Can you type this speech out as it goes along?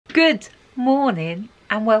Good morning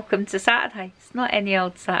and welcome to Saturday. It's not any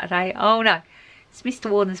old Saturday. Oh no, it's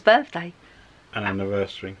Mr. Warner's birthday. An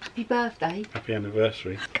anniversary. Happy birthday. Happy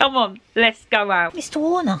anniversary. Come on, let's go out. Mr.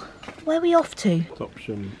 Warner, where are we off to?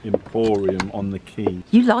 Topsham Emporium on the quay.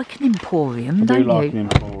 You like an emporium, don't you? I do like an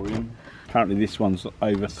emporium. Apparently this one's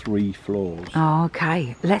over 3 floors. Oh,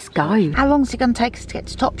 okay, let's go. How long is it going to take us to get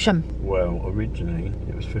to Topsham? Well, originally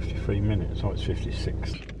it was 53 minutes, so it's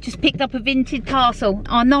 56. Just picked up a vintage parcel.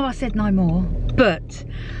 I know I said no more, but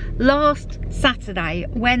last Saturday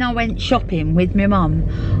when I went shopping with my mum,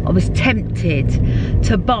 I was tempted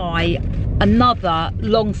to buy another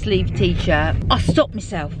long sleeve t-shirt. I stopped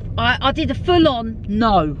myself. I did a full-on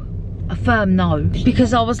no, a firm no,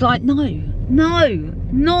 because I was like, no,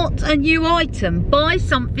 not a new item. Buy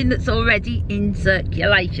something that's already in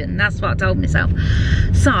circulation. That's what I told myself.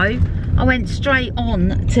 So I went straight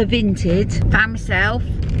on to Vinted, found myself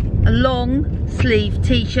a long sleeve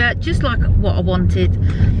t-shirt, just like what I wanted.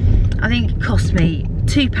 I think it cost me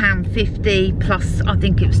 £2.50 plus, I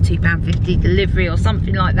think it was £2.50 delivery or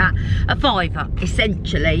something like that. A fiver,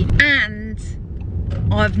 essentially. And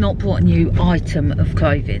I've not bought a new item of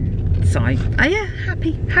clothing. So, oh yeah,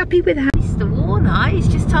 happy with that. Mr. Warner, he's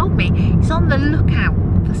just told me he's on the lookout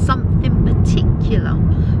for something particular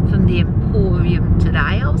from the Emporium today.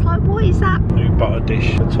 I was like, what is that? New butter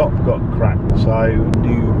dish. The top got cracked, so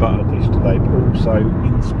new butter dish today, but also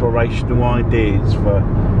inspirational ideas for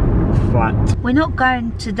flat. We're not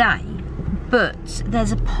going today, but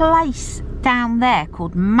there's a place down there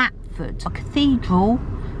called Matford, a cathedral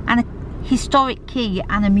and a historic quay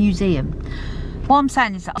and a museum. What I'm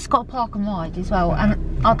saying is that it's got a park and ride as well,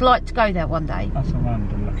 and I'd like to go there one day. That's a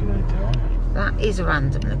random looking hotel. That is a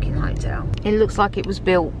random looking hotel. It looks like it was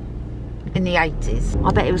built in the 80s.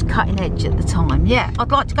 I bet it was cutting edge at the time. Yeah,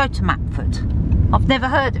 I'd like to go to Matford. I've never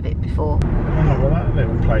heard of it before. Oh, well that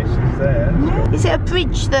little place is there. Yeah. Is it a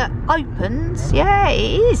bridge that opens? Yeah,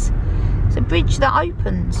 it is. It's a bridge that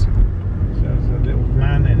opens. So there's a little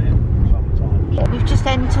man in it sometimes. We've just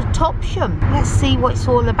entered Topsham. Let's see what it's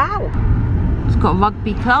all about. It's got a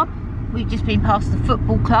rugby club. We've just been past the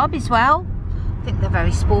football club as well. I think they're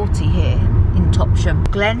very sporty here in Topsham.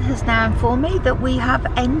 Glenn has now informed me that we have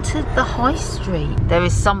entered the high street. There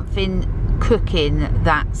is something cooking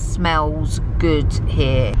that smells good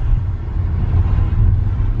here.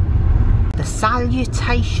 The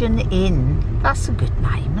Salutation Inn. That's a good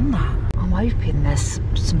name, isn't that? I'm hoping there's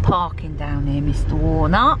some parking down here, Mr.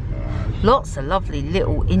 Warner. Lots of lovely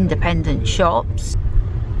little independent shops.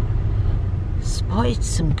 Spotted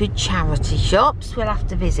some good charity shops. We'll have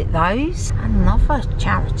to visit those. Another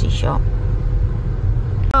charity shop.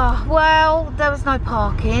 Oh, well, there was no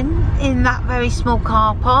parking in that very small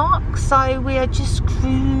car park, so we are just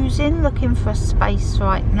cruising, looking for a space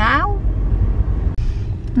right now.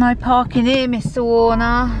 No parking here, Mr.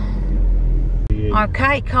 Warner.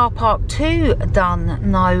 Okay, car park 2 done,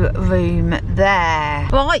 no room there.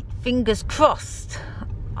 Right, fingers crossed.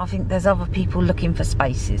 I think there's other people looking for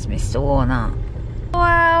spaces, Mr. Warner.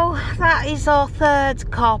 Well, that is our 3rd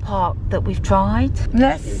car park that we've tried.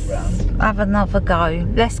 Let's have another go.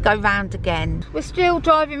 Let's go round again. We're still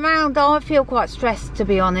driving round. I feel quite stressed, to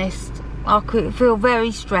be honest. I could feel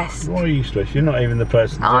very stressed. Why are you stressed? You're not even the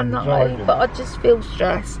person I'm not, driving. But I just feel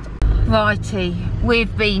stressed. Righty,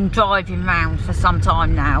 we've been driving round for some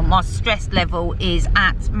time now. My stress level is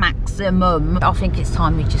at maximum. I think it's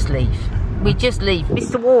time we just leave. We just leave.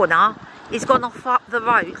 Mr. Warner, he's gone off up the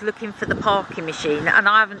road looking for the parking machine, and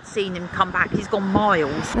I haven't seen him come back. He's gone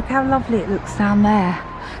miles. Look how lovely it looks down there.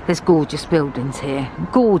 There's gorgeous buildings here,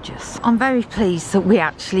 gorgeous. I'm very pleased that we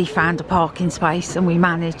actually found a parking space and we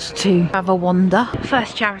managed to have a wander.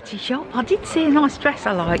 First charity shop. I did see a nice dress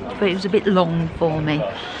I liked, but it was a bit long for me.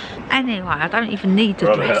 Anyway, I don't even need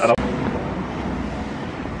a dress.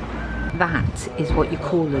 That is what you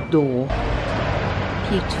call a door.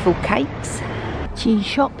 Beautiful cakes, cheese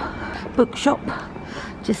shop, bookshop,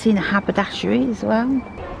 just seen a haberdashery as well.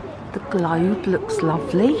 The Globe looks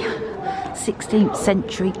lovely, 16th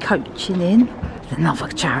century coaching in. Another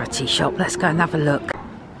charity shop, let's go and have a look.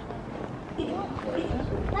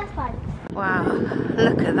 Wow,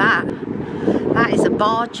 look at that. That is a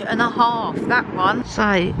barge and a half, that one.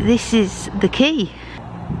 So this is the quay.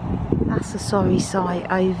 That's a sorry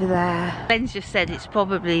sight over there. Ben's just said it's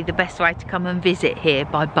probably the best way to come and visit here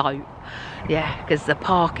by boat. Yeah, because the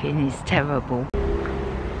parking is terrible.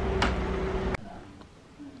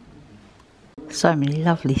 So many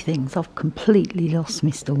lovely things. I've completely lost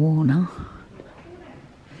Mr. Warner.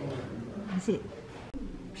 Is it?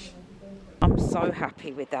 I'm so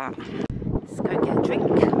happy with that. Let's go get a drink.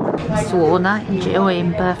 Mr. Warner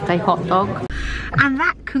enjoying birthday hot dog. And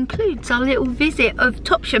that concludes our little visit of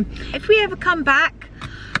Topsham. If we ever come back,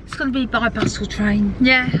 it's going to be by bus or train.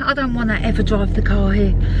 Yeah, I don't want to ever drive the car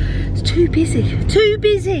here. It's too busy, too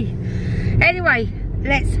busy. Anyway,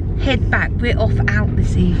 let's head back. We're off out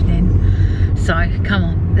this evening. So, come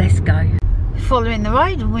on, let's go. Following the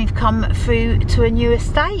road, and we've come through to a new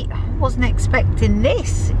estate. Wasn't expecting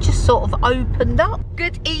this. It just sort of opened up.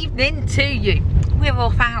 Good evening to you. We're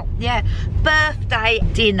off out, yeah. Birthday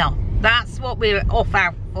dinner. That's what we're off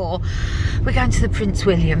out for. We're going to the Prince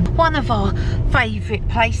William, one of our favourite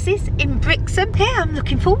places in Brixham. Yeah, I'm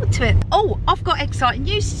looking forward to it. Oh, I've got exciting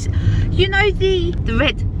news. You know the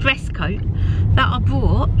red dress coat that I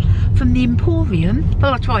brought from the Emporium?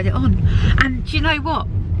 Well, I tried it on, and do you know what?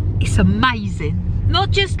 It's amazing. Not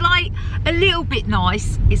just like a little bit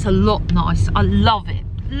nice, it's a lot nice. I love it,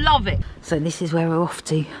 love it. So this is where we're off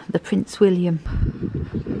to, the Prince William.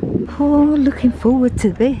 Oh, looking forward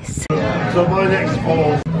to this. So my next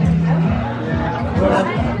fall.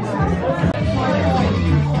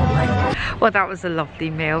 Well, that was a lovely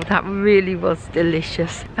meal. That really was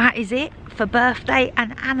delicious. That is it for birthday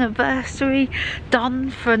and anniversary, done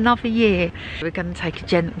for another year. We're going to take a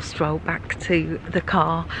gentle stroll back to the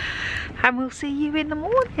car, and we'll see you in the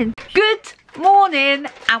morning. Good morning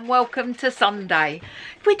and welcome to Sunday.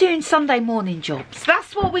 We're doing Sunday morning jobs.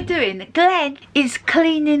 That's what we're doing. Glenn is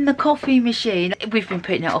cleaning the coffee machine. We've been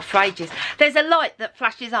putting it off for ages. There's a light that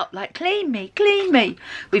flashes up like, clean me, clean me.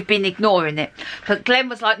 We've been ignoring it, but Glenn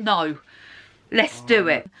was like, no, let's do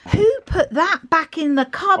it. Who put that back in the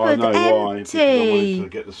cupboard empty? I wanted to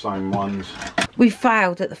get the same ones. We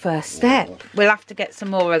failed at the first step. We'll have to get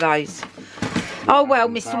some more of those. Oh well,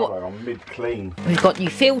 Mr. What? I'm mid-clean. We've got new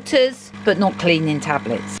filters, but not cleaning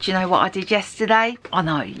tablets. Do you know what I did yesterday? I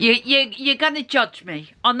know you're gonna judge me.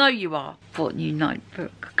 I know you are. Bought a new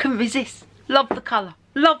notebook. Couldn't resist. Love the colour.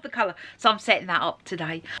 Love the colour. So I'm setting that up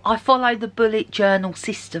today. I follow the bullet journal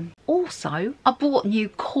system. Also, I bought a new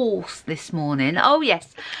course this morning. Oh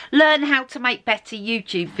yes, learn how to make better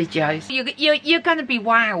YouTube videos. You're going to be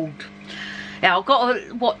wowed. Yeah, I've got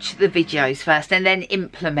to watch the videos first and then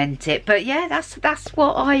implement it. But yeah, that's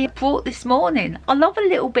what I brought this morning. I love a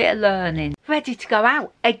little bit of learning. Ready to go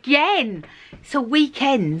out again. It's a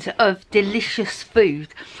weekend of delicious food.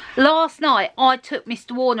 Last night I took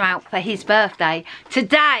Mr. Warner out for his birthday.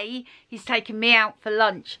 Today he's taking me out for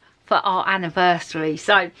lunch for our anniversary.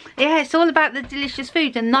 So yeah, it's all about the delicious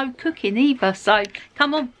food and no cooking either. So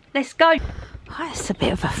come on, let's go. Oh, it's a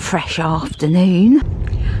bit of a fresh afternoon.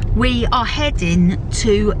 We are heading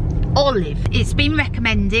to Olive. It's been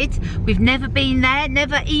recommended. We've never been there,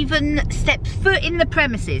 never even stepped foot in the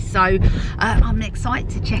premises. So I'm excited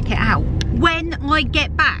to check it out. When I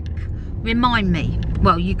get back, remind me.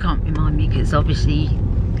 Well, you can't remind me because obviously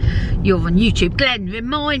you're on YouTube. Glenn,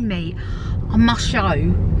 remind me. I must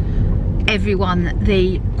show everyone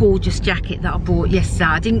the gorgeous jacket that I bought yesterday.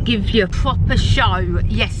 I didn't give you a proper show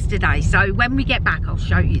yesterday. So when we get back, I'll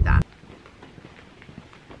show you that.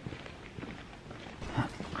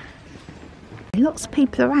 Lots of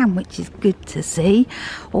people around, which is good to see,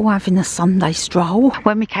 all having a Sunday stroll.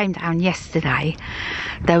 When we came down yesterday,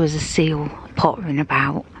 there was a seal pottering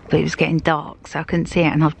about, but it was getting dark, so I couldn't see it,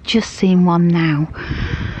 and I've just seen one now.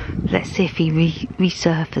 Let's see if he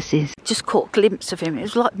resurfaces. Just caught a glimpse of him. It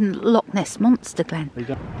was like Loch Ness Monster, Glenn. Oh,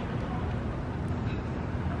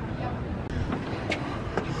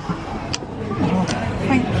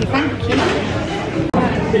 thank you, thank you.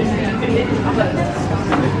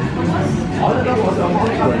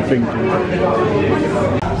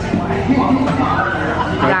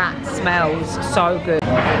 That smells so good.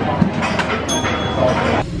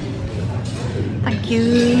 Thank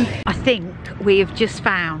you. I think we have just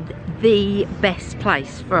found the best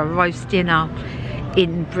place for a roast dinner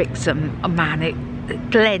in Brixham. Oh man,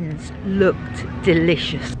 Glenn's looked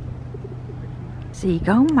delicious.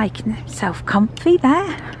 Seagull making himself comfy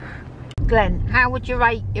there. Glenn, how would you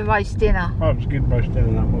rate your roast dinner? Oh, it was a good roast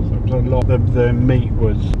dinner, that was. It was a lot. The meat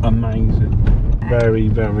was amazing. Very,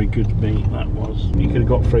 very good meat, that was. You could have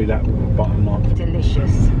got through that with a butter knife.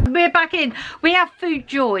 Delicious. We're back in. We have food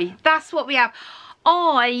joy. That's what we have.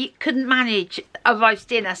 I couldn't manage a roast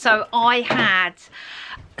dinner, so I had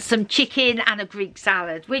some chicken and a Greek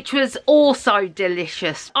salad, which was also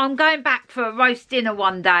delicious. I'm going back for a roast dinner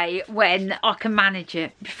one day when I can manage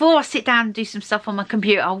it. Before I sit down and do some stuff on my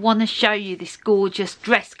computer, I want to show you this gorgeous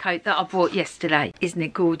dress coat that I brought yesterday. Isn't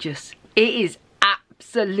it gorgeous? It is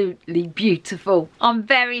absolutely beautiful. I'm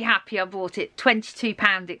very happy I bought it.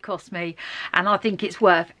 £22 it cost me, and I think it's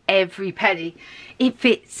worth every penny. It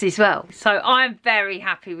fits as well, so I'm very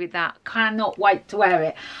happy with that. Cannot wait to wear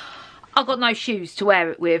it. I've got no shoes to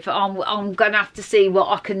wear it with. I'm going to have to see what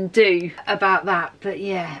I can do about that. But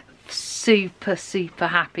yeah, super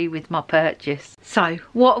happy with my purchase. So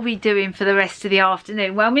what are we doing for the rest of the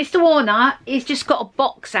afternoon? Well, Mr. Warner, he's just got a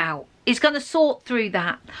box out. He's going to sort through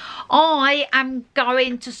that. I am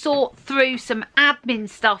going to sort through some admin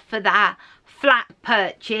stuff for that flat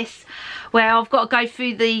purchase, where I've got to go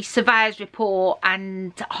through the surveyor's report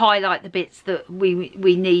and highlight the bits that we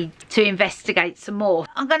need to investigate some more.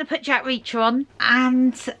 I'm going to put Jack Reacher on,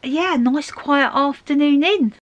 and yeah, nice quiet afternoon in.